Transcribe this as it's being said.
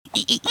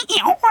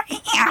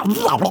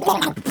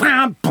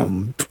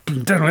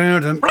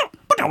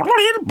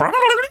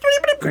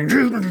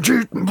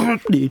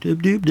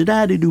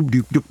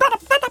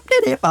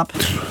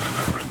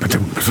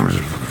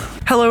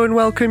Hello and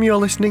welcome, you're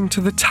listening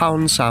to the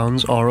Town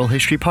Sounds Oral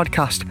History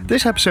Podcast.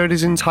 This episode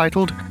is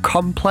entitled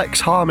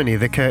Complex Harmony,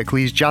 the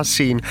Kirklees Jazz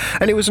Scene,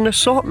 and it was an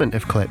assortment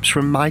of clips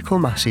from Michael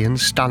Massey and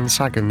Stan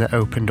Sagan that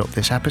opened up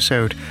this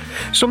episode.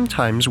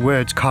 Sometimes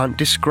words can't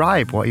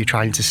describe what you're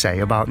trying to say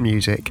about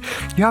music.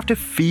 You have to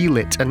feel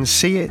it and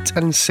see it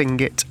and sing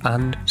it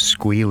and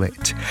squeal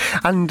it.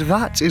 And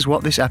that is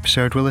what this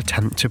episode will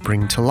attempt to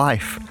bring to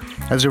life.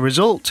 As a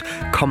result,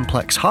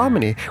 Complex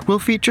Harmony will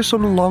feature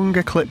some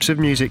longer clips of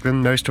music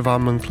than most of our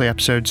monthly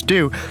episodes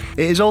do.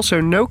 It is also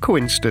no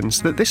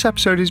coincidence that this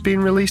episode is being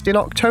released in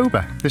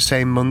October, the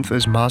same month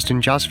as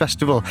Marsden Jazz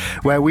Festival,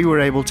 where we were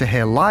able to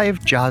hear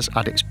live jazz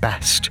at its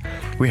best.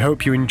 We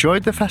hope you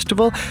enjoyed the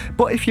festival,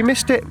 but if you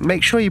missed it,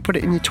 make sure you put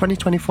it in your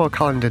 2024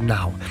 calendar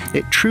now.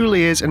 It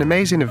truly is an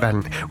amazing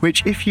event,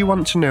 which, if you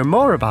want to know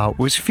more about,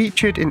 was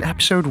featured in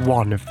episode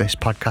 1 of this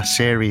podcast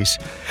series.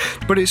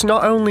 But it's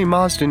not only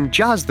Marsden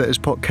Jazz that has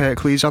put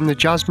Kirklees on the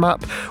jazz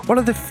map. One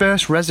of the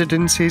first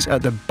residencies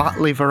at the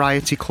Batley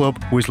Variety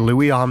Club was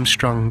Louis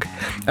Armstrong,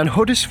 and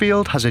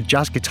Huddersfield has a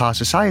jazz guitar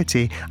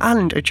society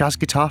and a jazz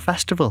guitar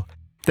festival.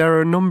 There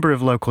are a number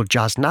of local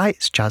jazz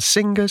nights, jazz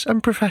singers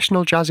and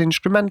professional jazz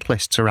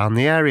instrumentalists around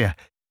the area.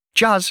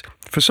 Jazz,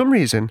 for some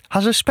reason,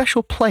 has a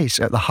special place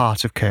at the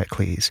heart of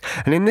Kirklees,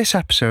 and in this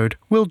episode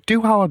we'll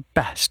do our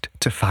best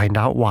to find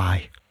out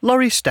why.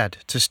 Laurie Stead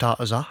to start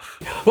us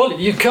off. Well,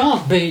 you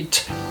can't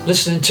beat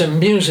listening to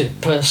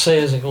music per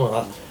se as it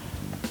were,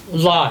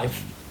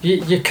 live.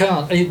 You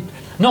can't.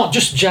 Not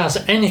just jazz,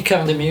 any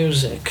kind of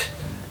music.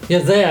 You're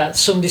there,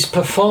 somebody's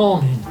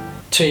performing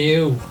to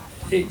you.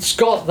 It's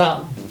got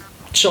that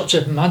sort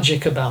of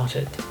magic about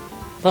it.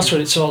 That's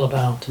what it's all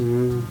about.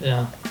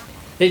 Yeah.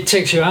 It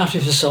takes you out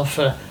of yourself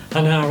for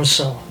an hour or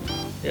so.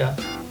 Yeah.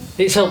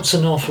 It helps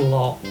an awful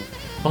lot.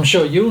 I'm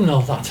sure you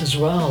know that as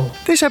well.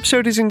 This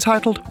episode is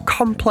entitled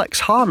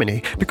Complex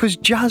Harmony because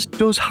jazz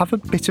does have a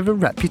bit of a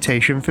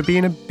reputation for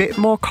being a bit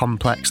more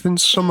complex than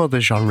some other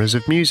genres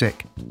of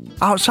music.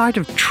 Outside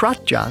of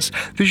trad jazz,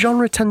 the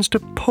genre tends to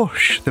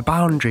push the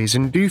boundaries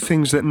and do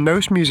things that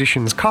most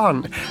musicians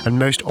can't and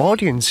most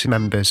audience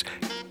members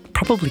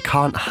probably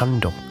can't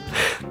handle.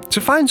 To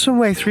find some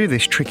way through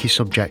this tricky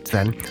subject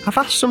then, I've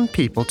asked some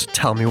people to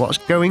tell me what's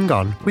going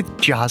on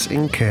with jazz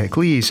in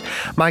Kirklees.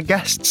 My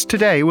guests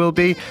today will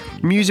be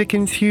music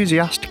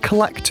enthusiast,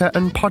 collector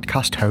and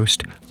podcast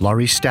host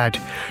Laurie Stead,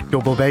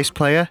 double bass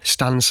player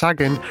Stan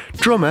Sagan,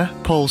 drummer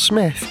Paul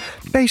Smith,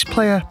 bass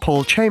player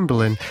Paul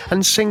Chamberlain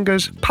and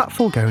singers Pat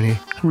Fulgoni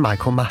and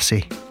Michael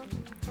Massey.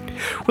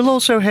 We'll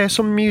also hear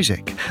some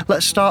music.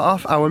 Let's start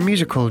off our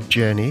musical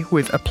journey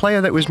with a player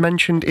that was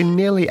mentioned in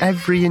nearly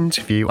every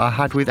interview I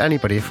had with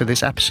anybody for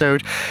this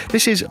episode.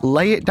 This is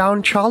Lay It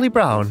Down Charlie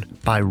Brown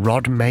by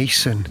Rod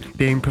Mason,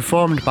 being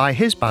performed by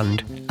his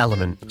band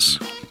Elements.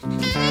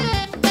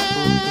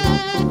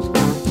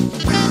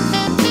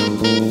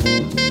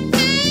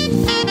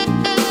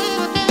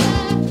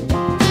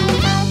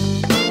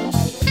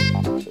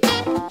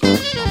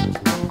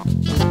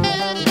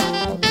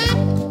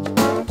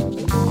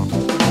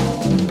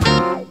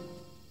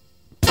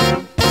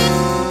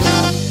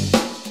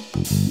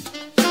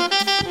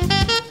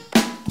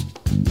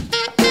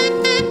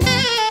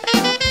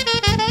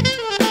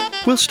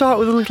 We'll start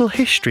with a little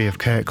history of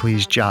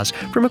Kirklees jazz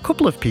from a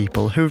couple of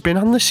people who have been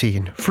on the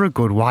scene for a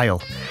good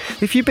while.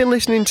 If you've been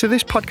listening to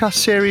this podcast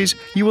series,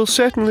 you will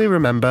certainly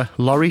remember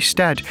Laurie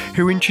Stead,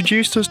 who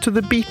introduced us to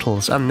the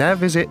Beatles and their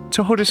visit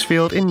to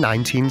Huddersfield in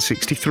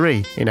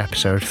 1963 in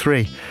episode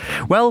 3.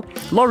 Well,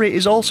 Laurie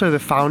is also the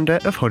founder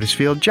of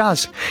Huddersfield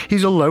Jazz.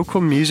 He's a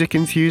local music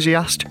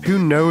enthusiast who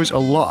knows a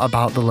lot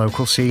about the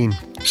local scene.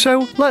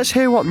 So let's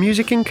hear what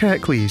music in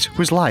Kirklees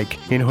was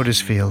like in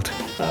Huddersfield.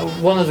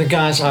 One of the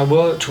guys I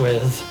worked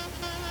with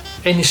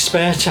in his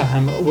spare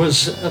time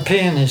was a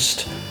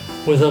pianist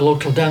with a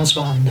local dance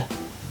band,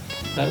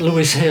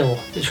 Lewis Hill,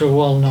 which were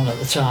well known at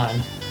the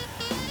time.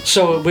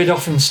 So we'd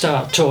often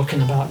start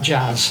talking about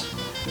jazz,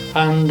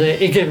 and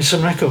he gave me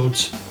some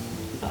records,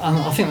 and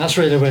I think that's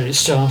really where it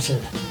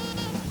started.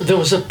 There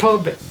was a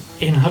pub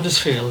in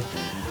Huddersfield,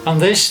 and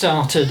they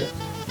started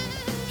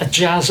a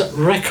jazz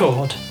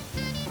record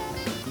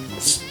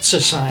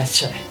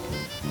society,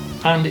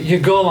 and you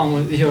go along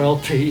with your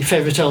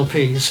favourite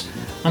LPs,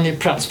 and you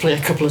perhaps play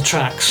a couple of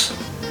tracks.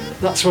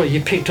 That's where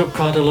you picked up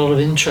quite a lot of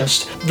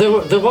interest. There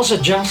was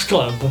a jazz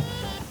club.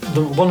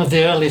 One of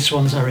the earliest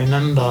ones I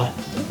remember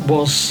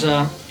was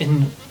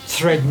in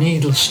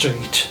Threadneedle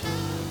Street,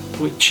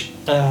 which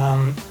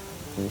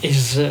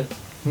is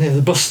near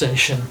the bus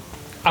station.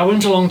 I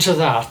went along to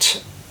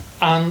that,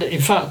 and in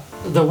fact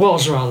there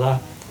was rather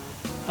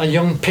a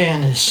young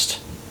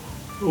pianist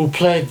who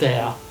played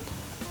there,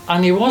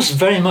 and he was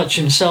very much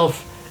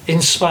himself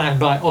inspired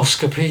by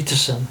Oscar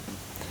Peterson,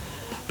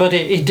 but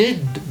he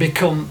did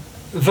become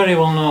very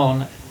well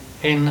known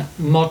in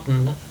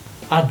modern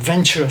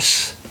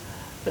adventurous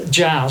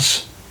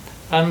jazz,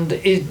 And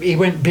he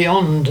went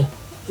beyond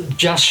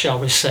jazz, shall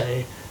we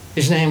say.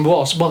 His name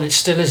was, well, it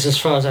still is as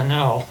far as I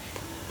know,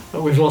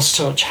 but we've lost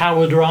touch,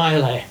 Howard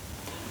Riley.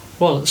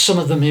 Well, some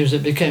of the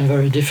music became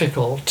very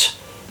difficult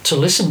to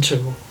listen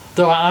to,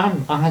 though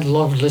I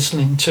loved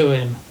listening to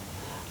him.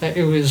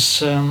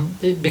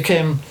 It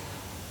became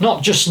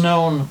not just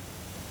known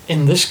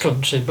in this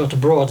country, but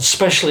abroad,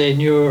 especially in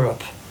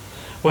Europe,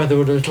 where they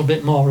were a little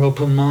bit more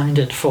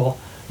open-minded for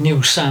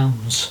new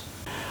sounds.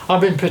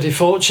 I've been pretty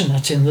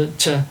fortunate in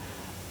that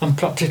I'm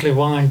practically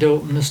wide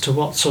open as to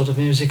what sort of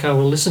music I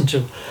will listen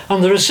to.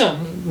 And there is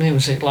certain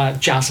music like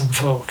jazz and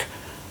folk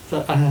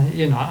that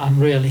I'm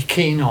really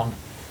keen on.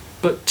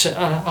 But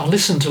I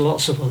listen to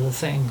lots of other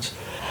things.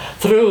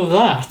 Through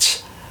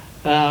that,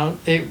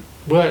 it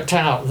worked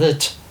out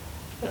that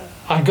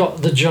I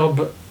got the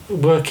job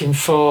working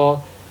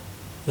for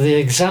the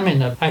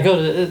Examiner. I got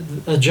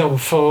a job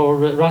for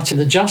writing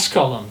the jazz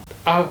column.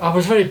 I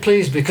was very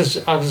pleased because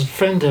I was a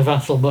friend of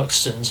Athol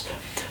Buxton's,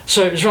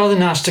 so it was rather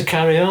nice to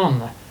carry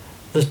on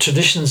the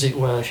traditions, it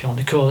were, if you want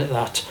to call it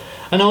that.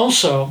 And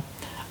also,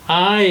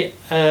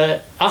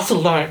 Athol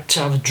liked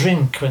to have a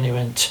drink when he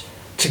went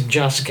to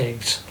jazz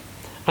gigs,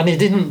 and he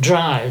didn't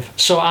drive,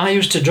 so I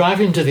used to drive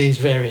him to these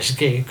various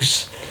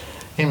gigs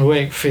in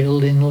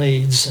Wakefield, in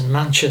Leeds and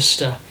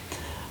Manchester,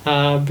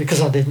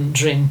 because I didn't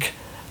drink.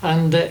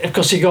 And of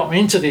course he got me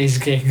into these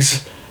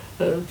gigs,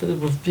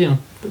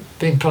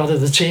 being part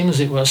of the team,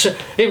 as it were. So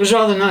it was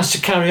rather nice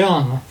to carry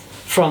on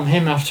from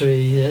him after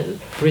he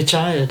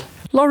retired.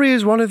 Laurie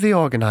is one of the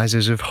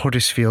organisers of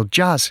Huddersfield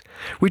Jazz,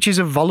 which is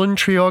a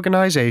voluntary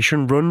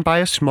organisation run by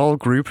a small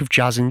group of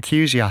jazz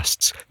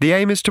enthusiasts. The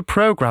aim is to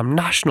programme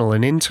national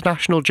and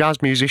international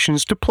jazz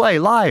musicians to play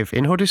live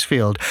in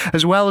Huddersfield,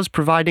 as well as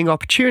providing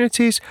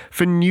opportunities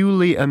for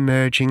newly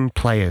emerging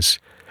players.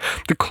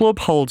 The club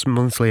holds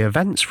monthly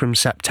events from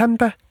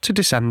September to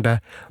December,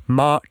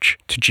 March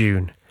to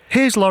June.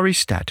 Here's Laurie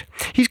Stead.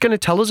 He's going to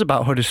tell us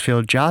about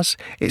Huddersfield Jazz.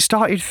 It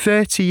started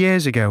 30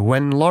 years ago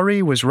when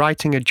Laurie was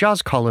writing a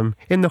jazz column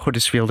in the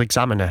Huddersfield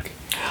Examiner.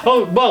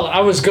 Oh, well, I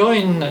was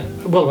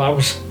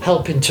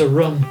helping to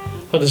run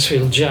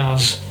Huddersfield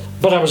Jazz,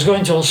 but I was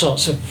going to all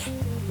sorts of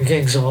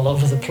gigs all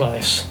over the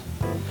place,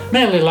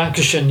 mainly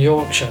Lancashire and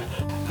Yorkshire.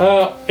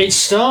 It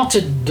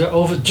started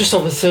just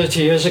over 30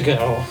 years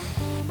ago.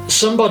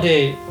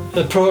 Somebody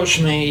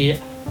approached me, a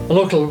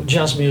local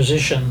jazz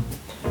musician,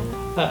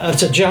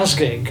 at a jazz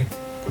gig.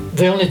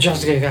 The only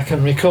jazz gig I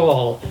can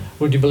recall,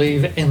 would you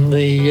believe, in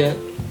the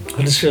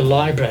Huddersfield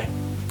Library.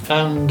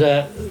 And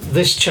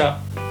this chap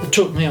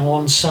took me on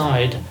one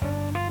side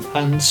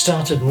and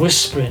started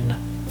whispering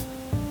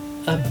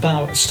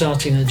about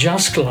starting a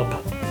jazz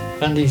club.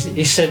 And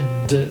he said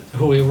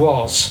who he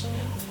was.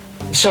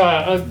 So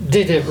I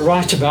did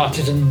write about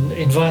it and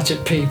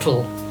invited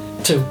people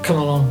to come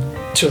along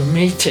to a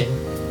meeting,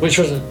 which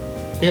was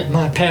at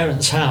my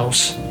parents'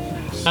 house.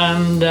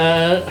 And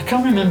I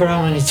can't remember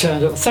how many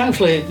turned up.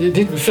 Thankfully, it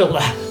didn't fill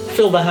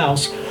the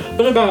house,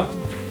 but about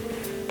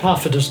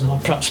half a dozen or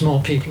perhaps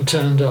more people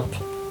turned up,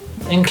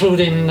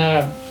 including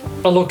a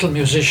local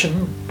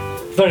musician,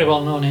 very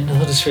well known in the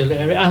Huddersfield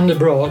area and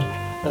abroad,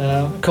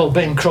 called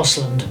Ben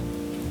Crossland.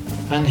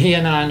 And he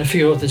and I and a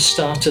few others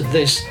started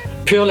this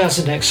purely as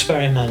an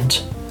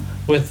experiment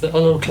with a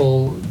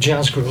local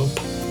jazz group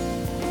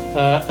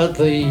at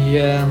the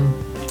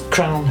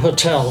Crown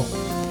Hotel.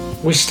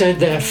 We stayed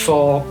there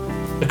for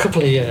a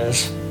couple of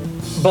years,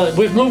 but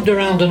we've moved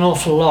around an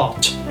awful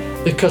lot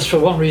because for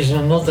one reason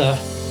or another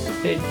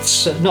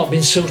it's not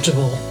been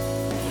suitable,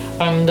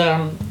 and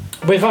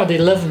we've had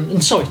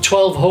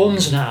 12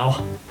 homes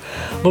now,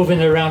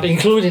 moving around,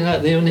 including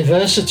at the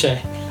university.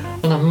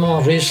 And then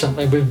more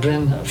recently we've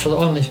been, for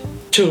only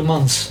 2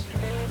 months,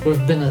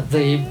 we've been at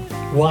the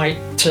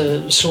White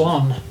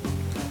Swan.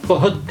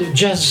 But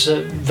jazz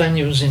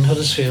venues in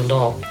Huddersfield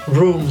are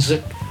rooms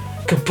that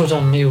can put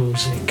on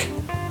music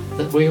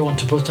that we want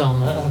to put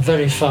on are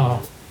very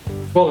far.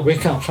 Well, we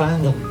can't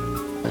find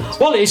them.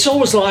 Well, it's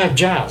always live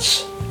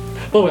jazz.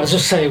 Well, as I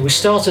say, we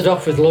started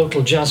off with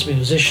local jazz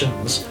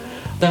musicians.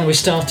 Then we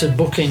started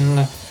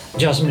booking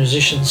jazz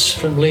musicians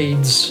from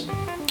Leeds,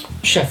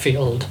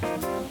 Sheffield.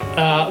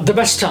 The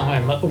best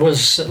time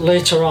was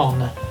later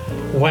on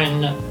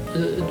when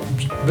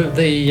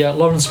the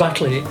Lawrence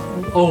Batley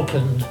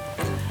opened,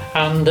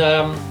 and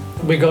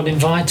we got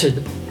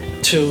invited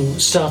to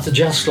start a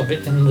jazz club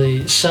in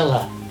the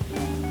cellar.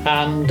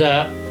 And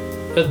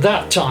at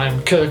that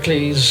time,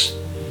 Kirklees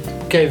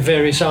gave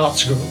various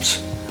arts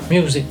groups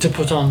music to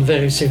put on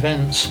various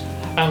events,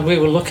 and we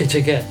were lucky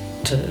to get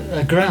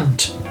a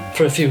grant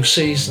for a few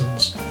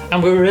seasons,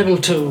 and we were able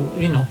to,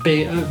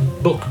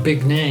 book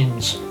big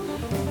names.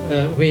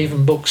 We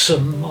even booked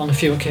some, on a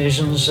few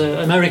occasions,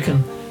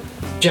 American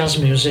jazz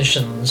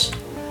musicians,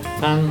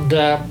 and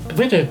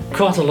we did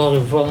quite a lot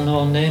of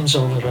well-known names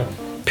over a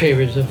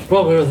period of, we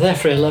were there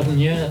for 11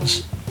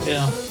 years,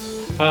 yeah.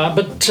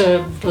 But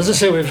as I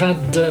say, we've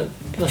had a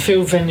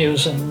few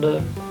venues, and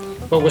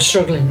we're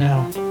struggling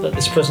now at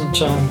this present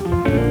time.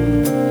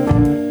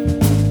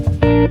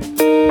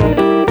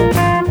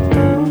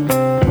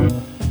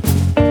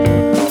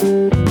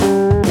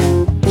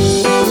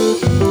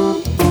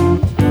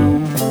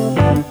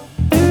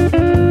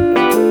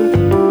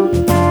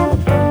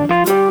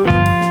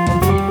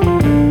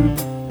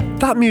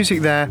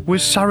 music there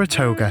was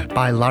Saratoga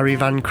by Larry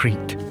Van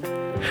Crete.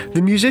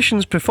 The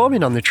musicians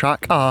performing on the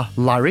track are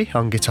Larry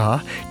on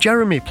guitar,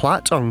 Jeremy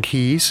Platt on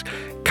keys,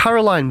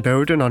 Caroline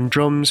Bowden on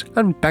drums,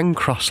 and Ben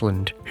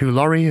Crossland, who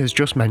Laurie has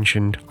just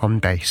mentioned, on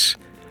bass.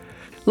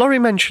 Laurie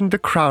mentioned the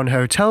Crown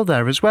Hotel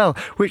there as well,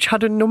 which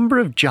had a number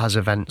of jazz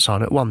events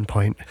on at one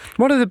point.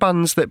 One of the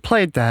bands that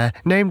played there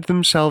named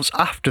themselves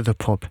after the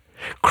pub.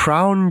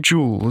 Crown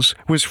Jewels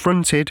was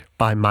fronted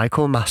by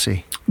Michael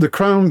Massey. The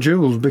Crown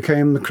Jewels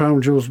became the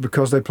Crown Jewels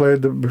because we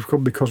played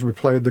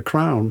the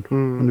Crown,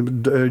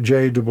 and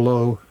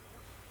JOOLS.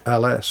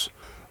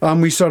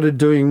 And we started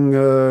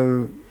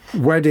doing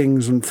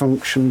weddings and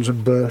functions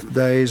and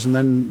birthdays, and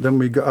then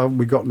we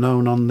got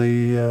known on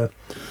the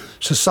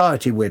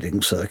society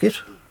wedding circuit,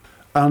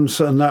 and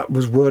that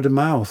was word of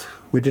mouth.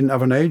 We didn't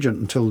have an agent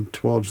until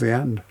towards the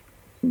end.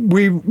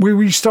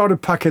 We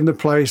started packing the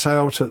place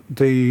out at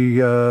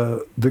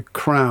the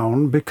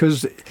Crown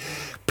because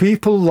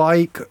people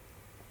like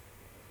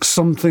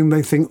something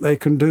they think they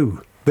can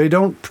do. They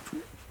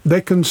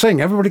can sing.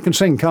 Everybody can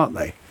sing, can't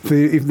they?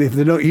 If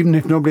they don't, even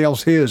if nobody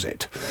else hears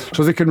it.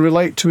 So they can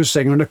relate to a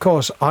singer. And of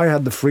course, I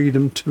had the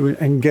freedom to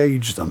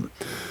engage them.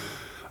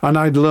 And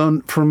I'd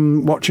learnt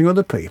from watching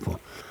other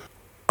people.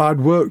 I'd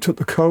worked at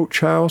the coach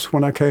house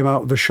when I came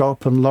out of the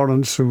shop, and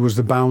Lawrence, who was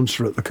the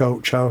bouncer at the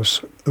coach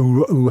house,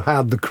 who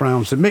had the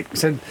Crown, said, Mick,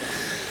 said,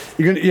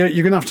 you're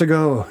going to have to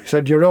go. He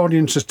said, your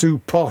audience is too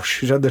posh.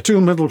 He said, they're too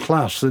middle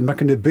class. They're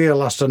making the beer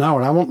last an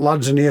hour. I want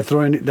lads in here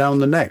throwing it down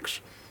the necks.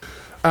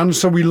 And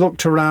so we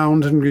looked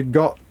around and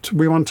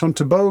we went on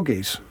to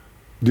Bogies,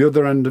 the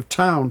other end of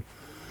town.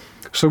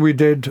 So we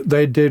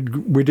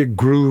did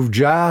groove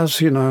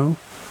jazz,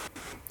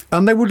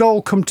 and they would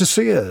all come to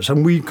see us, and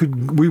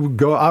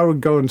I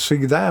would go and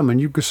see them, and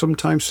you could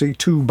sometimes see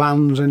two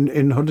bands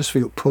in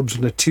Huddersfield pubs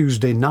on a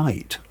Tuesday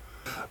night.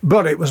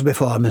 But it was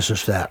before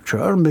Mrs. Thatcher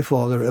and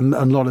before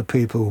a lot of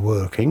people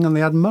were working, and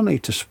they had money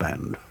to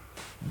spend.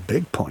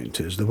 Big point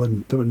is there was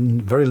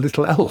very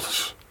little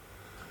else.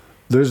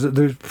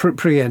 There's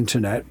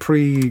pre-internet,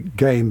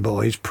 pre-Game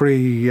Boys,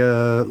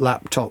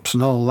 pre-laptops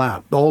and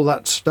all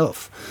that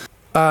stuff.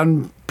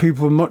 And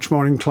people were much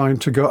more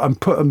inclined to go,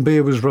 and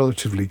beer was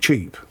relatively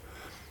cheap.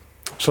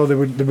 So they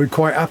were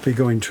quite happy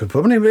going to a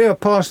pub. And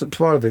part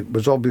of it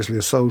was obviously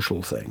a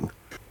social thing.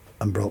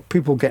 And brought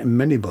people getting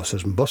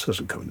minibuses and buses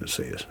and coming to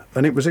see us.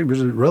 And it was a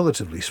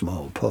relatively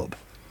small pub.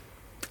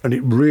 And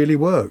it really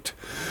worked.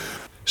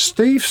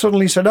 Steve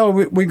suddenly said,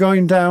 we're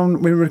going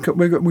down, we're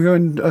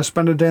going to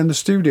spend a day in the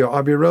studio at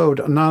Abbey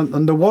Road.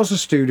 And there was a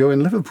studio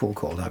in Liverpool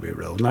called Abbey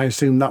Road, and I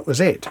assumed that was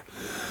it.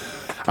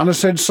 And I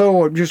said,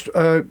 so just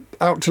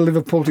out to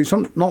Liverpool,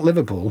 not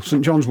Liverpool,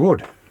 St John's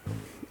Wood.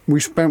 We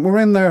were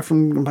in there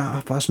from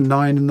about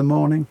 9:30 in the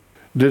morning,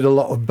 did a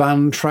lot of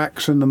band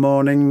tracks in the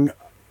morning.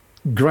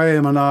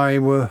 Graham and I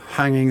were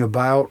hanging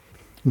about.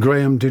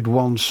 Graham did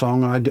one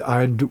song,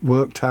 I'd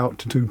worked out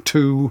to do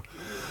two.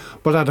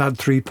 But I'd had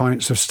 3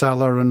 pints of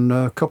Stella and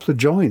a couple of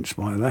joints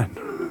by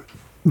then.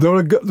 There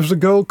was a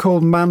girl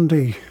called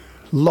Mandy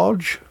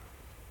Lodge,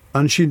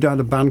 and she'd had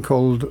a band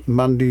called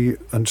Mandy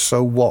and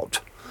So What.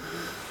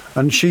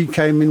 And she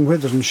came in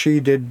with us, and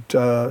she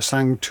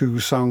sang two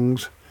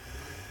songs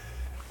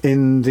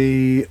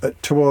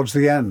towards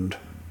the end.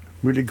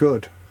 Really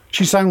good.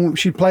 She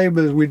played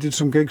with us, we did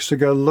some gigs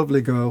together,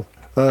 lovely girl,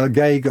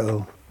 gay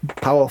girl,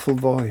 powerful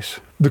voice.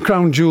 The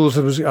Crown Jewels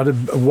had a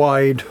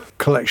wide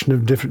collection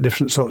of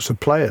different sorts of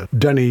players.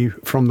 Denny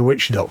from the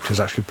Witch Doctors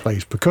actually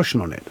plays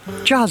percussion on it.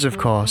 Jazz, of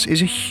course,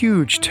 is a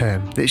huge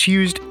term that's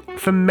used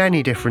for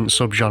many different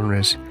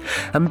subgenres.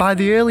 And by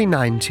the early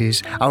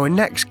 90s, our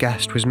next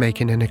guest was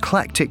making an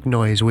eclectic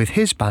noise with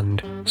his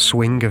band,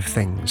 Swing of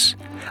Things.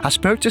 I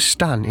spoke to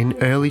Stan in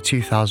early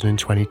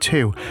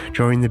 2022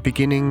 during the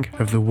beginning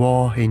of the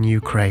war in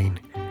Ukraine.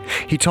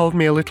 He told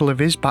me a little of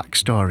his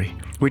backstory,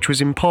 which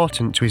was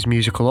important to his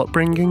musical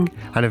upbringing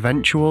and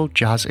eventual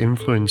jazz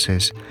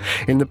influences.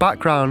 In the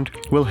background,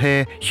 we'll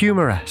hear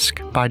Humoresque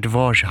by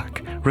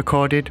Dvorak,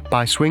 recorded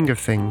by Swing of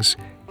Things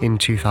in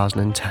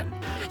 2010.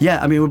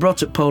 Yeah, I mean, we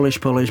brought up Polish,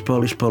 Polska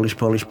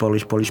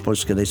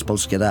this,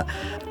 Polska that.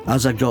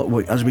 As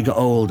we got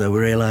older, we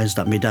realised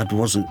that my dad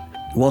wasn't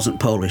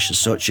Polish as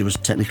such. He was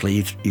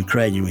technically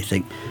Ukrainian, we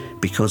think,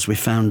 because we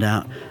found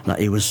out that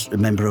he was a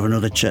member of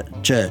another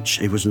church.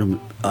 He was an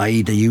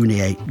Aida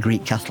Uniate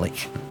Greek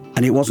Catholic.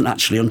 And it wasn't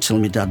actually until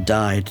my dad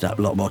died that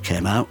a lot more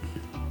came out.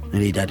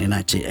 And he died in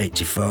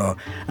 1984.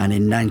 And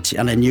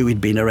I knew he'd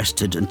been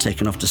arrested and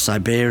taken off to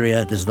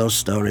Siberia. There's those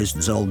stories.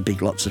 There's all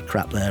lots of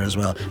crap there as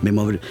well. My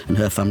mum and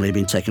her family had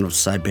been taken off to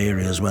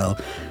Siberia as well.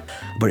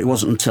 But it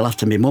wasn't until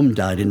after my mum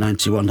died in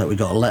 91 that we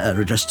got a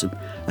letter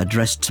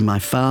addressed to my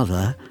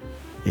father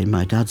in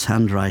my dad's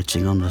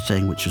handwriting on the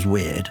thing, which was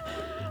weird.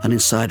 And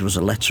inside was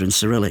a letter in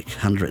Cyrillic,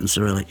 handwritten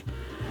Cyrillic.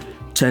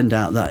 Turned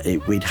out that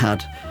we'd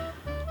had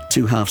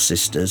two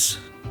half-sisters,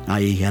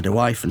 i.e. he had a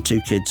wife and two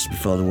kids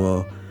before the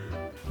war.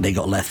 They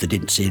got left, they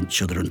didn't see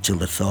each other until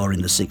the thaw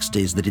in the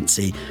 60s. They didn't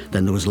see,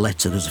 then there was a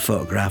letter, there was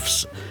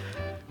photographs.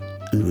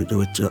 And they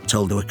were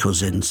told they were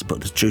cousins,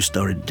 but the true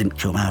story didn't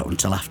come out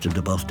until after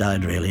they both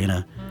died, really, you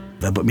know.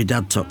 But my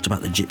dad talked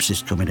about the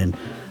gypsies coming in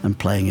and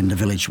playing in the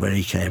village where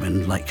he came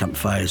and light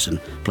campfires and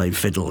playing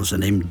fiddles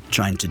and him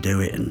trying to do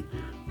it. And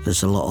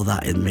there's a lot of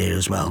that in me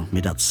as well, my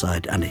dad's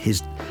side. And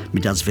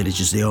my dad's village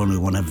is the only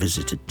one I've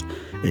visited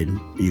in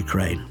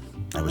Ukraine.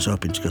 I was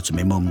hoping to go to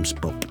my mum's,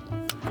 but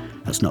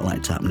that's not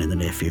likely to happen in the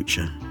near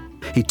future.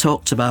 He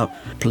talked about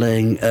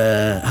playing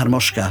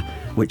harmoshka,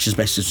 which is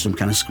basically some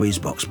kind of squeeze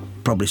box,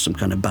 probably some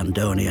kind of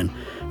bandoneon,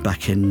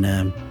 back in,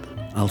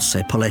 I'll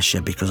say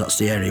Polessia, because that's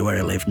the area where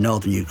he lived,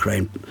 northern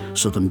Ukraine,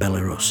 southern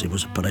Belarus. It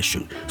was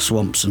Polessia,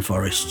 swamps and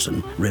forests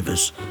and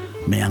rivers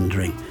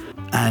meandering.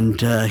 And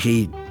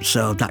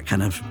so that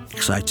kind of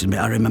excited me.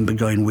 I remember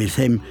going with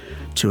him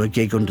to a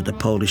gig under the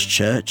Polish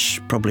church,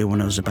 probably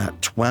when I was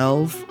about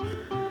 12.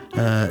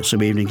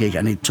 Some evening gig,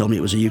 and he told me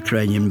it was a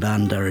Ukrainian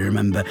band. I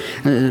remember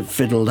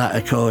fiddle, that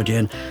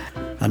accordion,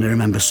 and I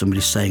remember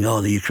somebody saying,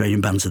 "Oh, the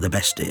Ukrainian bands are the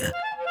best here."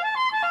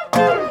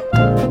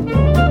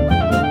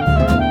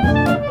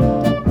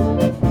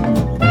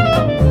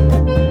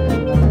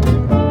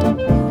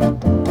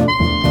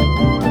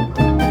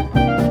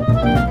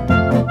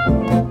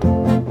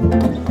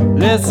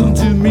 Listen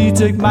to me,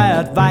 take my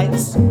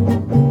advice.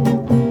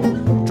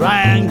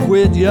 Try and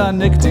quit your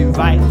nicotine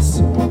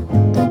vice.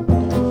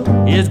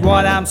 It's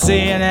what I'm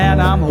saying, and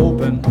I'm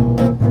hoping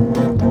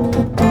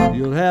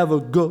you'll have a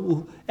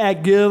go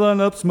at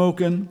giving up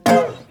smoking.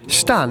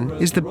 Stan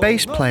is the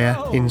bass player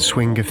in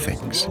Swing of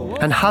Things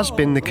and has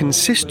been the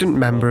consistent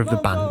member of the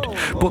band,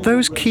 but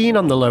those keen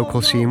on the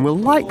local scene will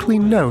likely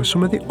know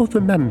some of the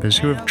other members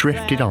who have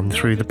drifted on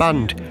through the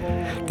band.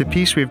 The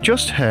piece we've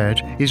just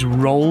heard is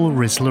Roll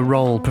Rizzler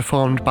Roll,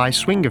 performed by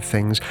Swing of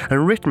Things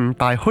and written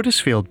by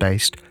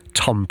Huddersfield-based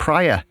Tom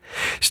Pryor.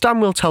 Stan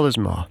will tell us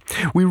more.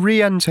 We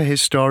re-enter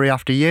his story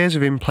after years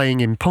of him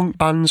playing in punk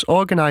bands,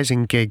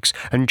 organising gigs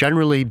and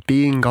generally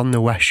being on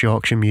the West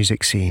Yorkshire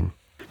music scene.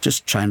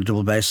 Just trying to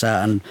double bass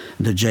out, and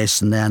the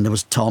Jason there, and there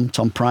was Tom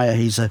Pryor.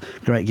 He's a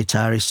great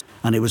guitarist,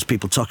 and it was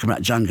people talking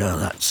about Django,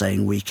 that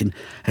saying we can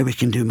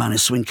do Man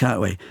of Swing,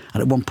 can't we?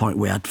 And at one point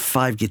we had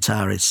 5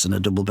 guitarists and a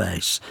double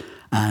bass,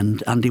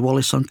 and Andy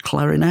Wallace on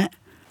clarinet,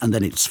 and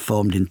then it's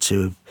formed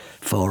into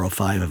 4 or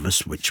 5 of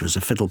us, which was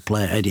a fiddle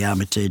player, Eddie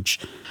Armitage,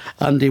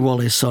 Andy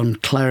Wallace on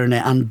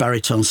clarinet and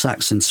baritone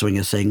sax in Swing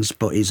of Things,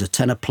 but he's a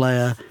tenor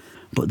player.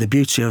 But the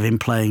beauty of him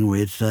playing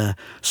with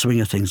Swing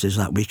of Things is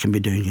that we can be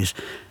doing his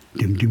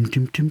dum dum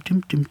dum dum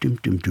dum dum dum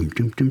dum dum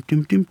dum dum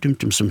dum dum dum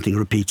dum, something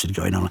repeated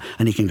going on,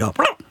 and he can go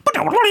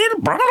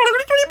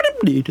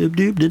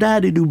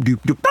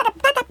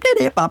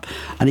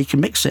and he can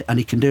mix it and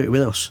he can do it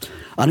with us,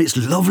 and it's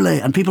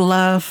lovely and people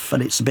laugh,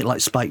 and it's a bit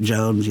like Spike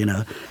Jones, you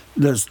know.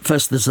 There's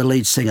the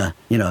lead singer,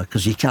 you know,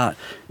 because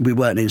we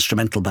weren't an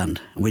instrumental band.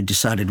 We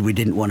decided we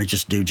didn't want to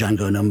just do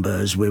Django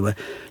numbers.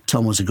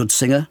 Tom was a good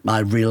singer. I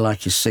really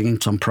like his singing,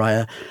 Tom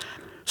Pryor.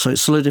 So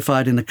it's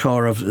solidified in the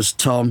core of as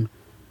Tom,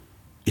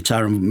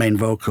 guitar and main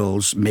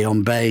vocals, me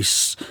on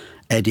bass,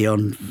 Eddie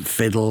on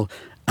fiddle,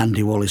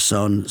 Andy Wallace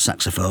on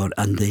saxophone,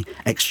 and the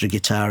extra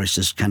guitarist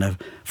has kind of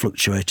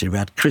fluctuated. We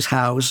had Chris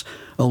Howes,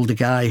 older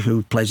guy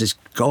who plays this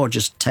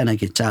gorgeous tenor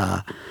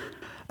guitar.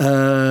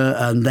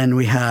 And then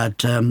we had,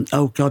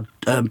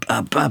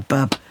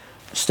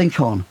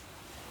 Stinkhorn.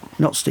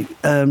 Not Stink,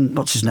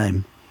 what's his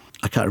name?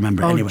 I can't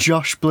remember it anyway.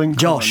 Josh Blinkhorn.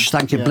 Josh,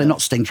 thank you. Yeah. Not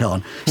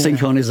Stinkhorn.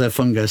 Stinkhorn is a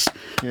fungus.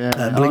 Yeah,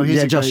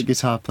 he's a great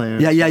guitar player.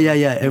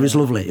 Yeah. It was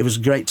lovely. It was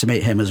great to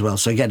meet him as well.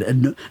 So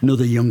again,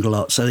 another younger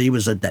lot. So he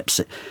was a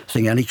depth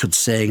thing, and he could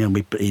sing, and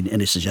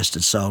he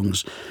suggested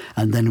songs.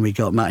 And then we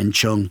got Martin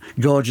Chung,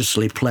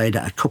 gorgeously played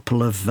at a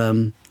couple of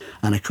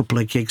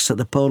gigs at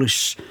the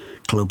Polish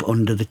club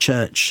under the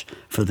church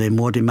for the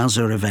Młody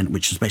Mazur event,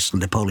 which is basically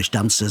the Polish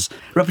dancers.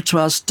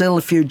 Repertoire, still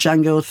a few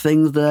Django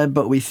things there,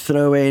 but we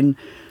throw in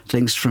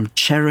things from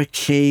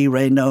Cherokee,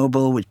 Ray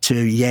Noble, to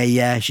Yeah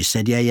Yeah, she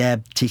said Yeah Yeah,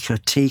 Tico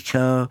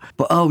Tico.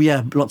 But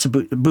lots of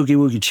boogie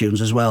woogie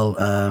tunes as well,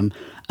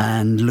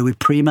 and Louis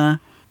Prima.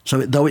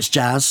 So though it's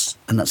jazz,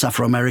 and that's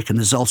Afro-American,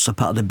 there's also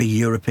part of the big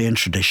European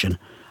tradition.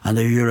 And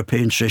the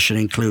European tradition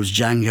includes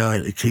Django,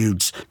 it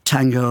includes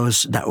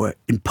tangos that were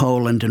in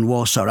Poland and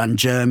Warsaw and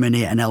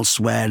Germany and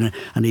elsewhere,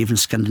 and even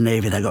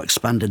Scandinavia. They got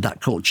expanded,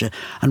 that culture.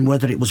 And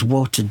whether it was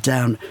watered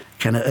down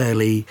kind of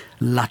early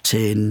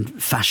Latin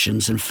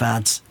fashions and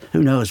fads,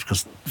 who knows,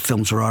 because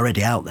films were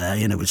already out there,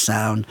 you know, with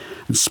sound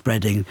and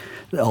spreading,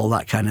 all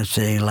that kind of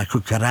thing, like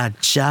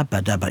Cucaracha,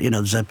 badaba, you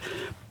know,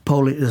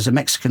 there's a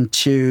Mexican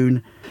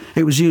tune.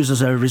 It was used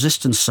as a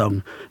resistance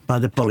song by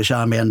the Polish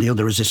army and the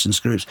other resistance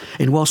groups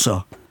in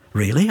Warsaw.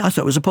 Really? I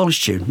thought it was a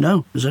Polish tune. No,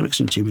 it was a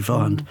Mexican tune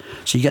beforehand.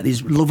 So you get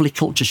these lovely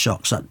culture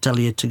shocks that tell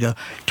you to go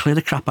clear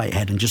the crap out your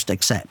head and just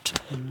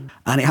accept.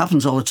 And it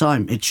happens all the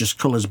time. It's just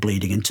colours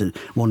bleeding into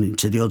one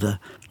into the other.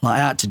 Like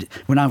I had to,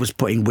 when I was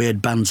putting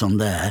weird bands on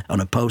there on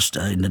a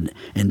poster in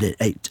the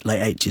late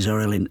 80s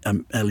or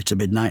early to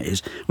mid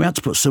 90s, we had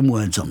to put some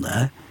words on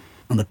there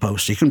on the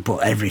poster. You couldn't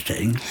put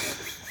everything,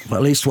 but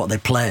at least what they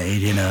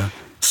played, you know,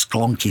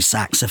 sklonky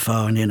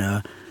saxophone, you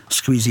know,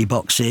 squeezy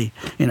boxy,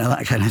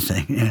 that kind of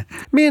thing. Yeah.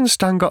 Me and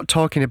Stan got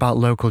talking about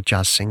local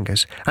jazz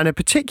singers, and a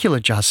particular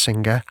jazz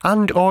singer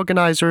and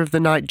organiser of the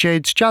night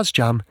Jade's Jazz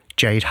Jam,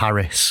 Jade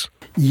Harris.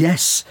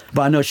 Yes,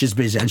 but I know she's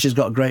busy and she's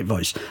got a great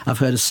voice. I've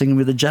heard her singing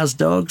with the Jazz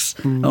Dogs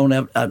and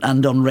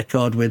on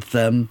record with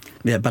Band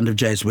of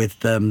Jays with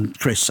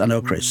Chris. I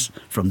know Chris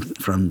from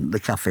the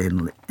cafe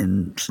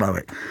in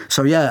Slowick.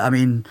 So yeah,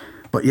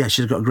 but yeah,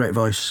 she's got a great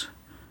voice,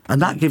 and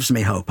that gives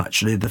me hope.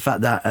 Actually, the fact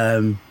that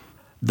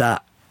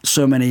that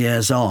so many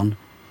years on,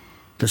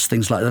 there's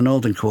things like the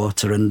Northern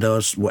Quarter and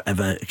those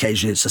whatever.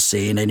 Occasionally it's a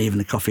scene, and even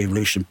the Coffee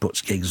Evolution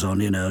puts gigs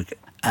on,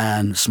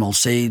 and Small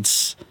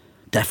Seeds.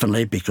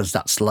 Definitely, because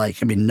that's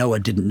Noah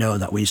didn't know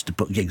that we used to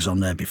put gigs on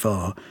there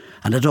before.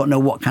 And I don't know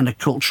what kind of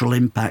cultural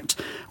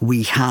impact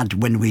we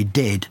had when we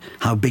did,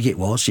 how big it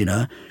was,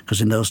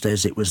 because in those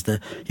days it was you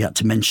had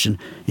to make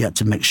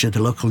sure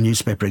the local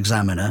newspaper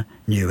Examiner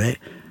knew it.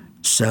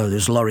 So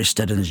there's Laurie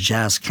Stead and the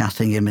jazz,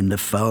 Cathingham in the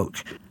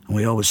folk. And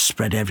we always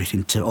spread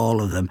everything to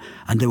all of them.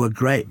 And they were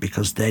great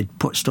because they'd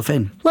put stuff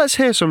in. Let's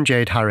hear some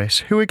Jade Harris,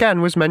 who again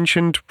was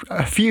mentioned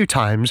a few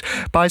times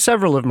by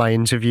several of my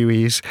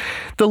interviewees.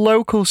 The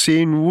local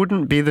scene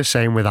wouldn't be the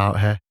same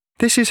without her.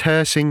 This is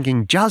her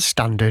singing jazz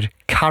standard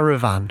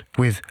Caravan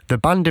with the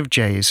Band of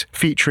Jays,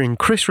 featuring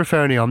Chris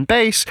Rafferty on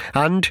bass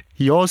and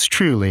yours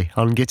truly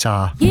on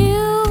guitar.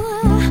 You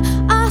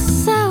are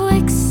so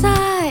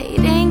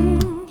exciting.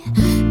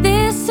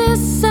 This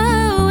is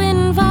so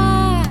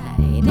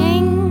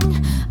inviting.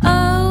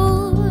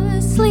 Oh,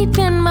 sleep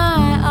in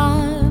my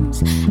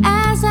arms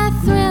as I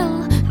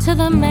thrill to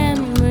the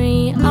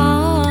memory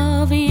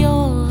of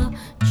your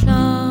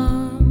charm.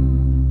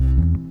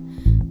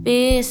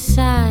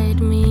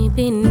 Beside me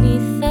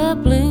beneath the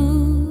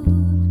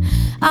blue,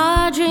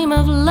 our dream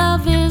of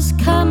love is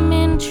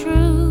coming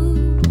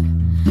true.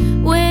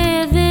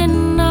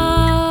 Within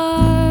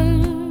our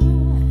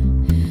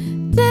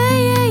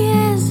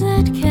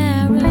desert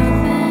caravan.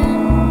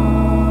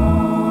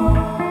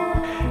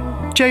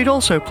 Jade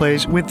also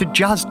plays with the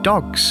Jazz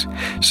Dogs.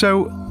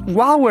 So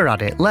while we're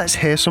at it, let's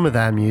hear some of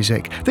their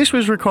music. This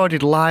was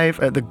recorded live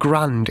at the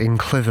Grand in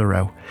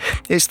Clitheroe.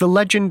 It's the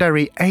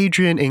legendary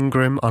Adrian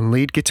Ingram on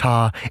lead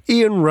guitar,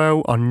 Ian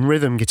Rowe on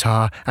rhythm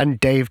guitar, and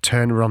Dave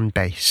Turner on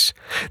bass.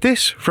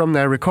 This from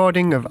their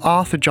recording of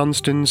Arthur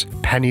Johnston's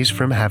Pennies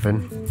from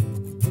Heaven.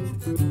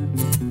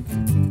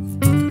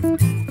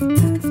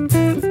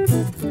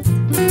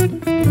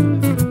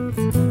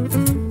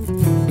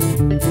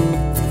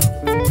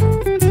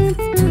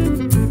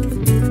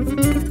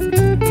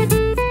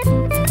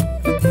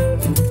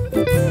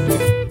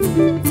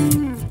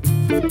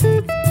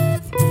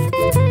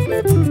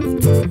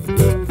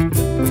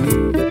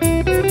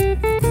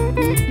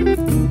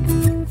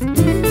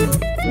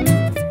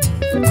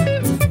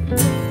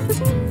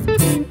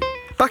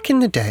 Back in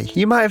the day,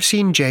 you might have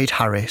seen Jade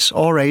Harris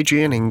or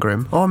Adrian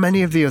Ingram or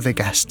many of the other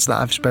guests that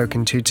I've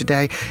spoken to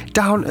today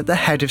down at the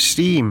Head of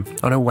Steam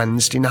on a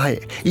Wednesday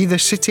night, either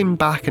sitting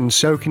back and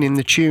soaking in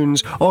the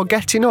tunes or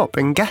getting up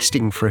and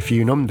guesting for a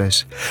few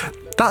numbers.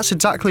 That's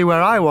exactly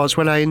where I was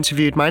when I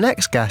interviewed my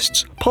next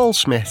guests, Paul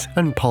Smith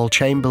and Paul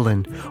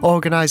Chamberlain,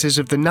 organisers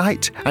of the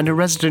night and a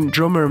resident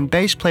drummer and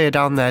bass player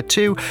down there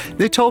too.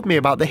 They told me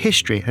about the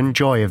history and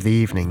joy of the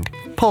evening.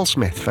 Paul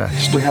Smith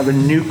first. We have a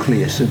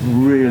nucleus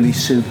of really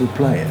super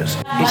players.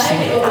 It's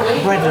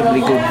incredibly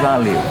good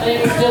value.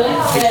 It's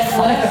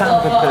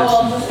 £5 per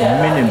person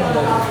minimum.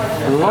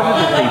 A lot of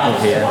the people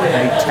here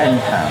pay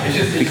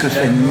 £10 because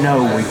they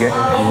know we get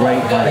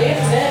great value.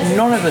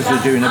 None of us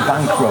are doing a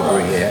bank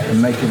robbery here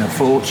and making a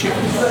fortune.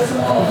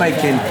 We're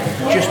making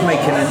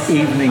an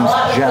evening's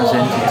jazz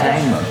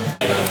entertainment.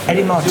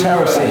 Eddie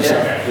Martell says,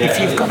 if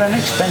you've got an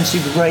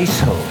expensive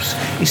racehorse,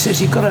 he says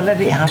you've got to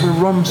let it have a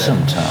run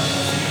sometime.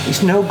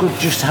 It's no good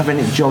just having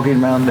it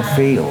jogging around the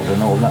field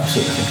and all that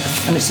sort of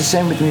thing. And it's the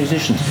same with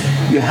musicians.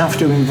 You have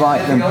to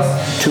invite them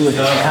to a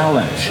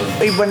challenge.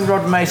 When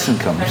Rod Mason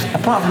comes,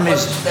 apart from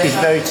he's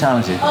very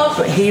talented,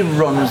 but he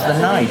runs the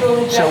night.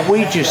 So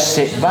we just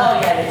sit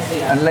back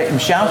and let him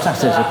shout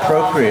at us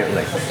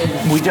appropriately.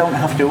 We don't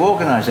have to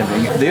organise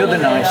everything. The other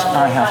nights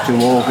I have to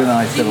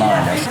organise the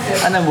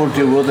lineup. And then we'll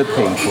do other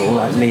people,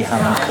 like Lee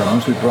Hammond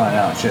comes with Brian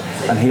Archer,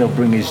 and he'll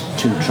bring his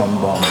 2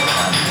 trombones.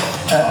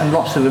 And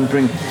lots of them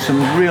bring some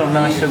real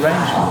nice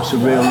arrangements, a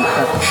real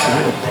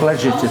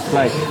pleasure to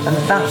play. And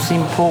that's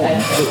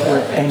important, that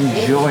we're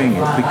enjoying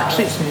it,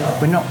 because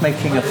we're not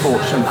making a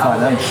fortune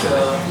financially.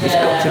 It's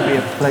got to be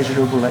a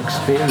pleasurable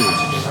experience.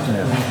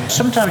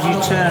 Sometimes you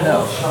turn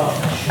up,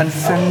 and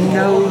for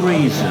no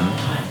reason,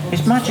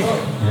 it's magic.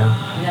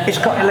 Yeah. It's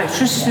got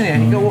electricity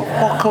in it. You go,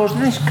 what caused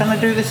this? Can I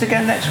do this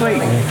again next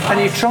week?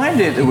 And you try and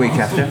do it the week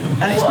after,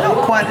 and it's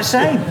not quite the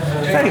same.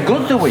 It's very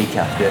good the week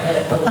after,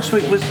 but last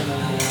week was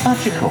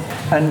magical.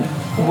 And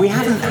we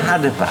haven't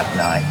had a bad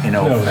night in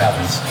all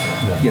fairness.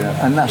 You know,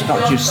 and that's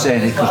not just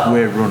saying it because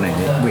we're running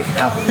it. We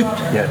haven't.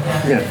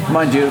 Yeah, you know,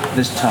 mind you,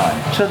 there's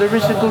time. So there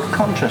is a good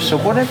contrast. So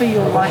whatever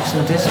your likes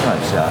and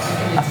dislikes are,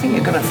 I think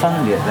you're going to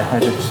find it at the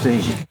head of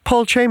steam.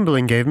 Paul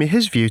Chamberlain gave me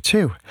his view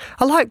too.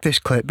 I like this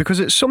clip because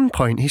at some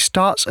point he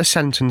starts a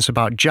sentence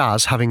about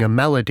jazz having a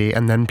melody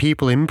and then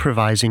people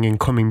improvising and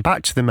coming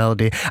back to the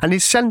melody, and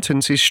his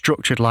sentence is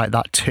structured like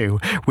that too,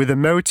 with a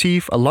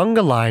motif, a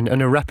longer line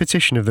and a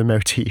repetition of the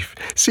motif.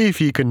 See if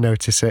you can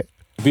notice it.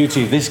 The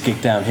beauty of this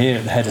gig down here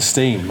at the Head of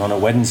Steam on a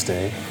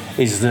Wednesday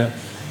is that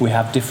we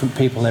have different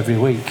people every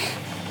week.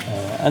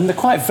 And they're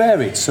quite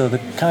varied, so the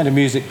kind of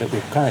music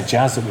kind of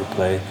jazz that we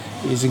play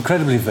is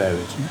incredibly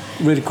varied,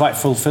 really quite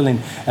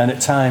fulfilling and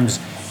at times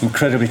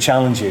incredibly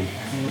challenging.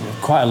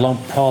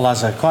 Paul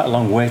has quite a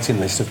long waiting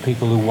list of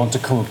people who want to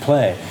come and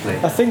play.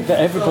 I think that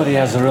everybody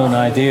has their own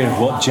idea of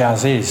what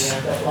jazz is,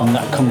 and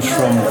that comes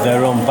from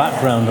their own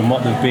background and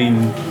what they've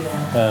been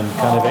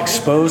kind of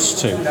exposed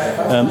to.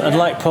 And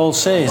like Paul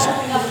says,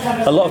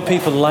 a lot of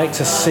people like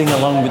to sing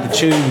along with the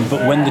tune,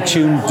 but when the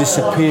tune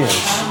disappears,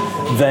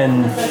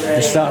 then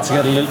they start to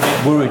get a little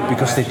bit worried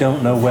because they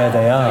don't know where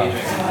they are.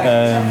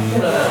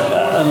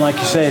 And like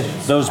you said,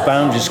 those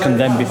boundaries can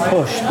then be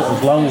pushed, but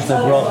as long as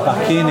they're brought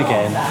back in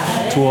again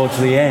towards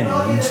the end,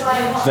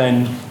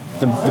 then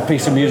the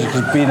piece of music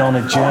has been on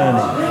a journey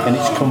and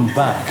it's come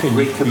back, and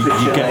you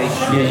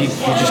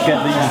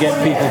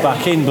get people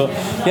back in. But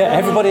yeah,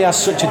 everybody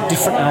has such a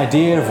different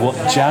idea of what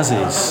jazz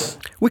is.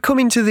 We're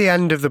coming to the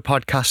end of the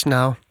podcast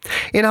now.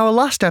 In our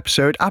last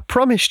episode, I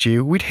promised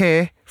you we'd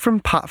hear from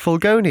Pat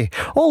Fulgoni.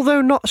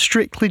 Although not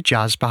strictly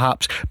jazz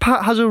perhaps,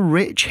 Pat has a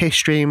rich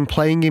history in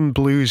playing in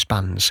blues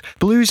bands.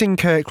 Blues in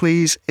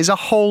Kirklees is a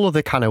whole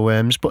other can of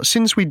worms, but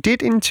since we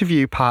did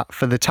interview Pat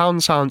for the Town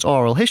Sounds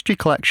Oral History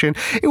Collection,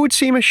 it would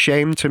seem a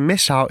shame to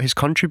miss out his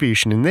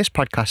contribution in this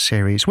podcast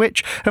series,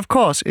 which, of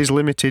course, is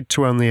limited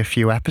to only a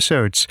few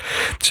episodes.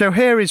 So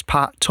here is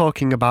Pat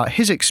talking about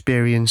his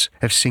experience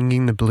of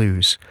singing the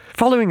blues.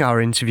 Following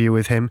our interview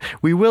with him,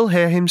 we will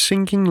hear him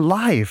singing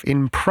live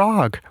in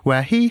Prague,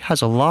 where he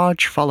has a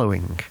large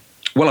following.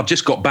 Well, I've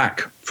just got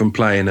back from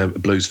playing a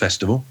blues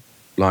festival,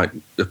 like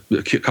a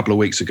couple of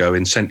weeks ago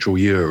in Central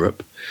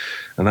Europe,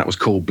 and that was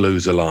called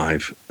Blues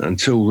Alive.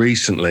 Until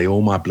recently,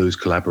 all my blues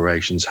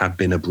collaborations have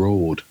been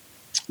abroad,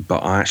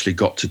 but I actually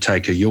got to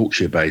take a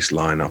Yorkshire-based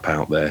lineup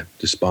out there,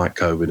 despite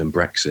COVID and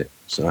Brexit,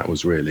 so that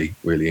was really,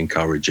 really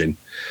encouraging.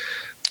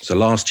 So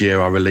last year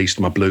I released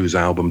my blues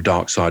album,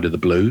 Dark Side of the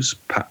Blues,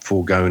 Pat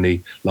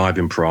Fulgoni live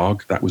in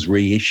Prague. That was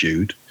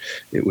reissued.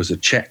 It was a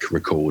Czech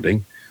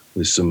recording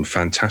with some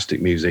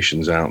fantastic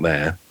musicians out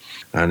there.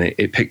 And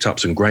it picked up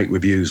some great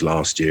reviews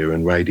last year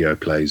and radio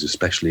plays,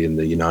 especially in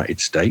the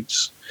United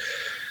States.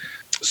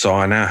 So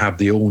I now have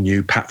the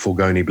all-new Pat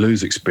Fulgoni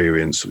Blues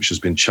Experience, which has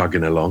been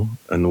chugging along.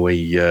 And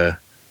we, as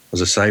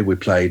I say, we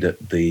played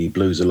at the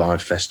Blues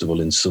Alive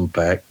Festival in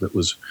Sumpec that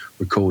was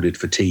recorded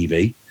for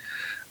TV.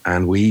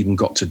 And we even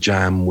got to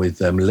jam with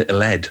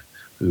Little Ed,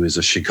 who is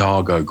a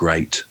Chicago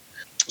great.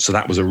 So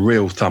that was a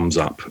real thumbs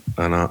up.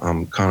 And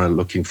I'm kind of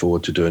looking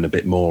forward to doing a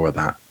bit more of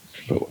that.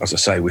 But as I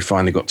say, we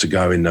finally got to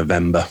go in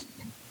November.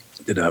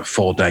 Did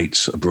 4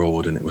 dates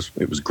abroad, and it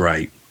was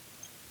great.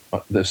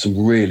 There's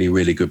some really,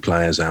 really good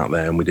players out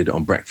there, and we did it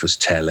on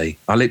breakfast telly.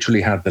 I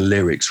literally had the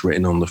lyrics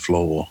written on the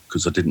floor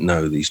because I didn't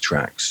know these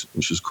tracks,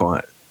 which was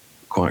quite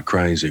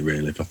crazy,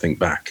 really, if I think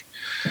back.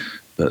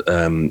 But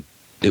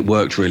it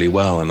worked really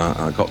well, and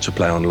I got to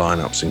play on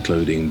lineups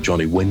including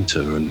Johnny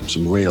Winter and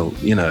some real,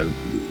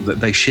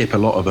 they ship a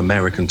lot of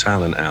American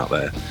talent out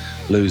there.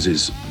 Blues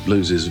is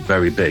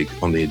very big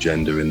on the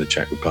agenda in the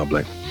Czech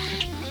Republic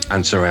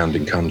and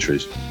surrounding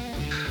countries.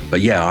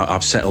 But yeah,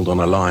 I've settled on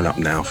a lineup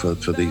now for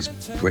these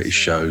British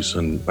shows,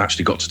 and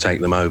actually got to take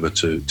them over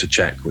to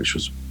Czech, which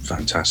was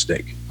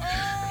fantastic.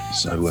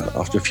 So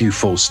after a few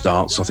false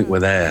starts, I think we're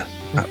there.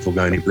 Pat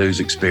Fulgoni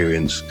Blues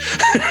Experience.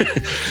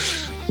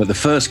 But the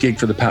first gig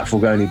for the Pat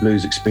Fulgoni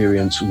Blues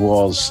Experience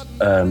was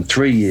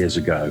 3 years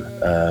ago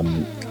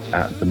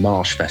at the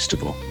Marsh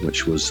Festival,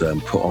 which was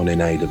put on in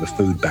aid of a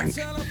food bank.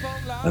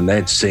 And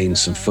they'd seen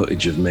some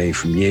footage of me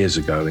from years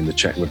ago in the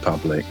Czech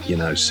Republic,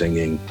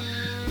 singing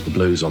the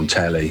blues on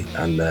telly.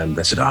 And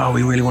they said, "Oh,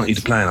 we really want you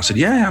to play." And I said,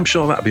 "Yeah, I'm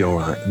sure that'd be all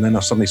right." And then I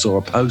suddenly saw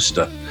a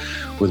poster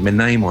with my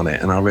name on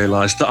it, and I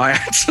realised that I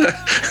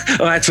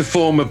had to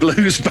form a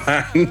blues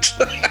band.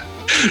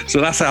 So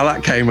that's how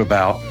that came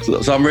about.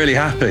 So I'm really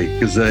happy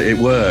because it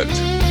worked.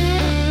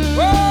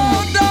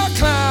 Oh, dark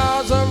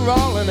clouds are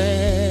rolling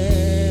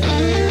in,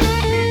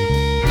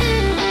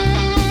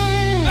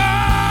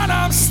 and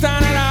I'm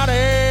standing out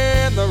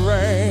in the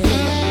rain.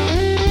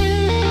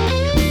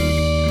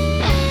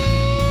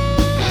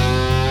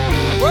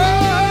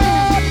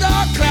 Oh,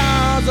 dark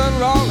clouds are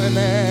rolling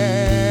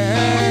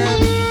in,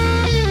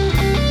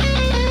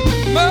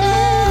 but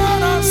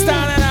I'm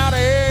standing out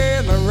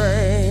in the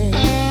rain.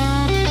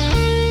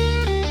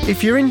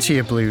 If you're into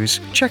your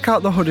blues, check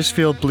out the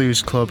Huddersfield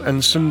Blues Club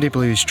and Sunday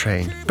Blues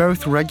Train,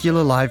 both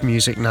regular live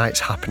music nights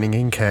happening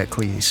in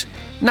Kirklees.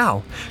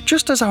 Now,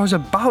 just as I was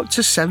about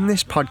to send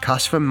this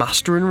podcast for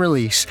master and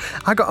release,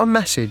 I got a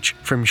message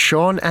from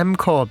Sean M.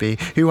 Corby,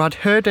 who had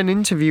heard an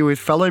interview with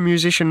fellow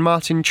musician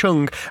Martin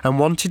Chung and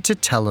wanted to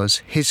tell us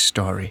his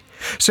story.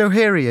 So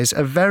here he is,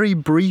 a very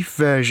brief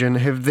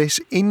version of this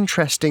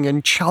interesting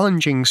and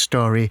challenging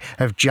story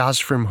of jazz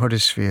from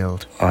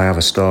Huddersfield. I have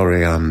a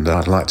story and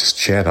I'd like to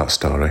share that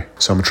story.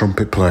 So I'm a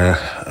trumpet player,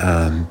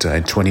 and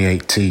in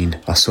 2018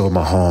 I sold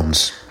my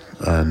horns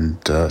and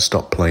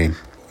stopped playing.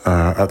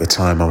 At the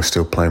time I was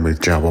still playing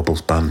with Jar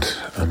Wobble's band,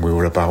 and we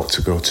were about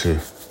to go to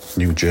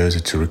New Jersey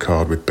to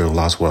record with Bill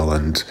Laswell,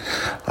 and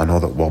I know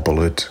that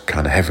Wobble had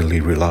kind of heavily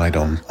relied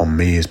on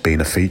me as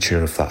being a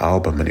feature of that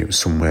album, and it was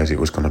some ways it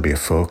was going to be a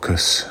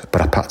focus,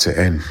 but I packed it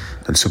in,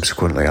 and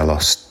subsequently I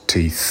lost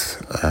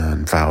teeth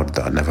and vowed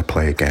that I'd never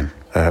play again.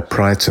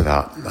 Prior to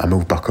that, I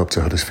moved back up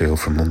to Huddersfield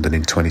from London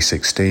in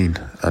 2016,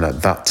 and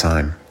at that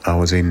time I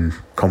was in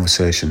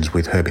conversations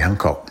with Herbie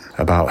Hancock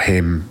about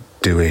him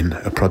doing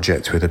a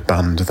project with a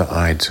band that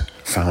I'd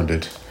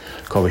founded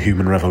called the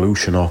Human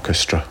Revolution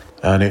Orchestra.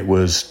 And it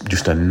was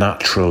just a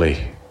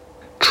naturally,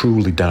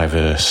 truly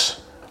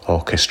diverse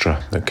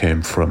orchestra that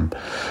came from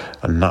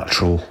a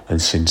natural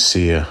and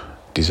sincere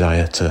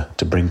desire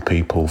to bring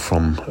people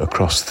from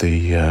across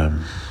the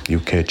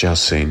UK jazz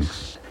scene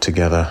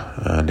together.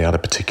 And they had a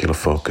particular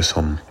focus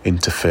on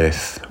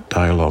interfaith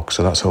dialogue,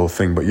 so that's the whole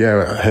thing. But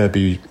yeah,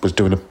 Herbie was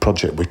doing a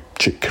project with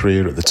Chick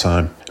Corea at the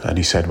time, and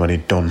he said when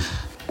he'd done,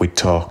 we'd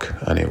talk,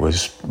 and it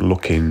was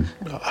looking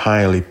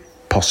highly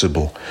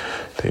possible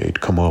that he'd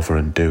come over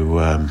and do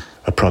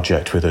a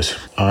project with us.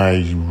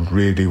 I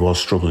really was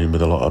struggling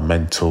with a lot of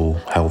mental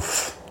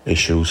health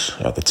issues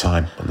at the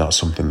time, and that's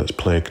something that's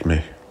plagued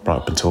me right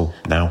up until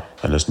now,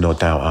 and has no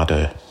doubt had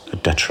a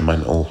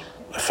detrimental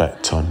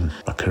effect on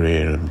my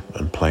career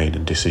and playing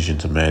and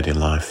decisions I made in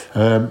life.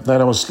 Then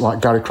I was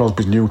like Gary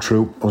Crosby's new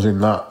troupe, I was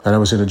in that, and I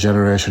was in a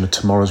generation of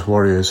Tomorrow's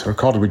Warriors. I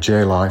recorded with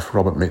J Life,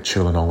 Robert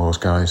Mitchell and all those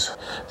guys.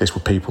 These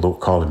were people that were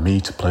calling me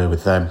to play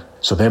with them,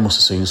 so they must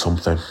have seen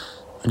something.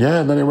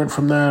 Yeah, and then it went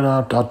from there, and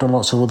I'd done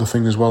lots of other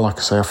things as well. Like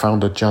I say, I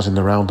founded Jazz in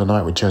the Round a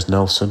Night with Jez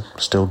Nelson,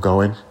 still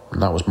going,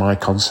 and that was my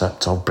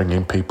concept of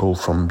bringing people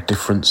from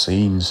different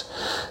scenes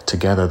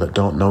together that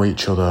don't know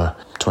each other.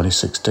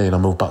 2016, I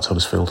moved back to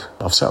Huddersfield.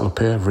 I've settled up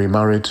here,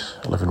 remarried,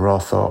 I live in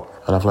Rawthorpe,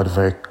 and I've led a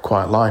very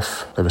quiet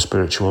life, live a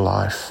spiritual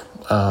life.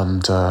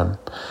 And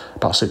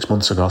about 6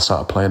 months ago, I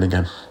started playing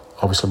again.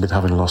 Obviously, with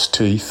having lost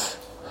teeth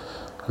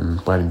and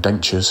wearing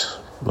dentures,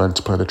 learned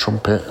to play the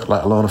trumpet,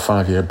 let alone a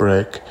 5-year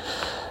break.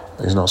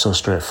 It's not so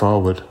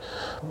straightforward.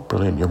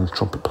 Brilliant young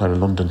trumpet player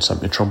in London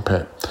sent me a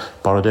trumpet,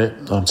 borrowed it.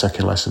 I'm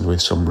taking lessons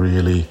with some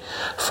really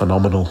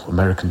phenomenal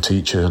American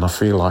teachers, and I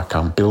feel like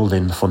I'm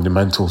building the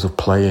fundamentals of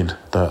playing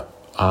that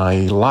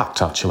I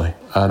lacked actually.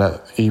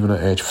 And even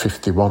at age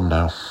 51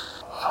 now,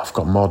 I've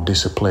got more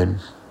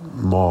discipline,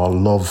 more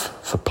love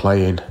for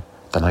playing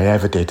than I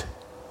ever did.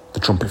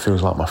 The trumpet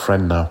feels like my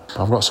friend now.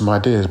 I've got some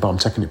ideas, but I'm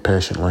taking it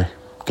patiently,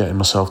 getting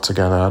myself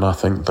together, and I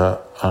think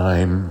that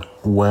I'm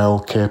well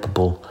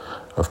capable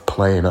of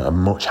playing at a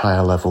much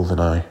higher level than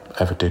I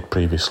ever did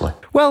previously.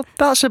 Well,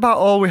 that's about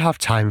all we have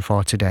time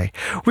for today.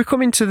 We're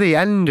coming to the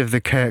end of the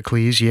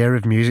Kirklees Year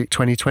of Music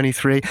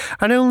 2023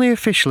 and only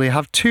officially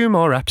have 2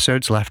 more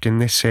episodes left in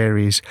this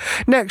series.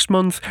 Next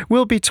month,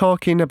 we'll be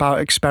talking about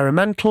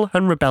experimental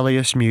and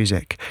rebellious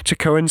music to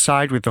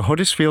coincide with the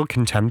Huddersfield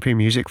Contemporary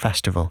Music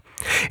Festival.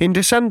 In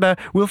December,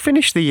 we'll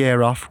finish the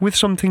year off with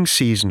something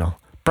seasonal: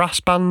 brass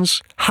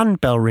bands,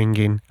 handbell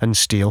ringing and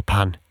steel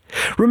pan.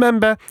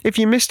 Remember, if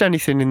you missed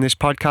anything in this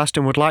podcast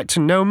and would like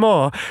to know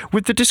more,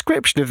 with the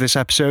description of this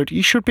episode,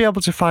 you should be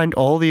able to find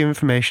all the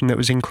information that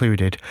was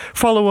included.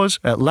 Follow us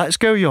at Let's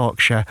Go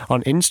Yorkshire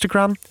on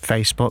Instagram,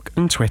 Facebook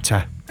and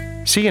Twitter.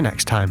 See you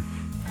next time.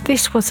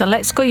 This was a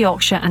Let's Go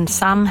Yorkshire and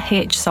Sam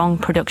H. Song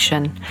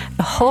production.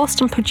 The host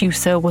and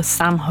producer was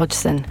Sam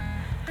Hudson.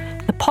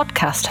 The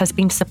podcast has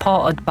been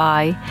supported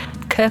by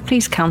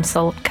Kirklees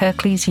Council,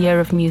 Kirklees Year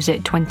of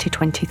Music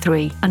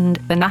 2023, and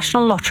the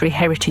National Lottery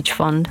Heritage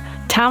Fund.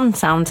 Town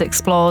Sounds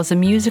explores the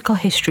musical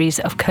histories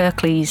of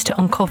Kirklees to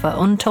uncover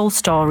untold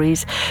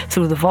stories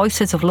through the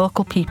voices of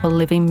local people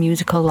living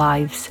musical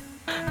lives.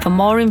 For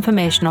more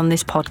information on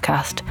this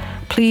podcast,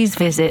 please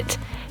visit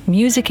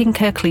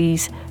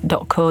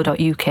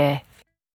musicinkirklees.co.uk.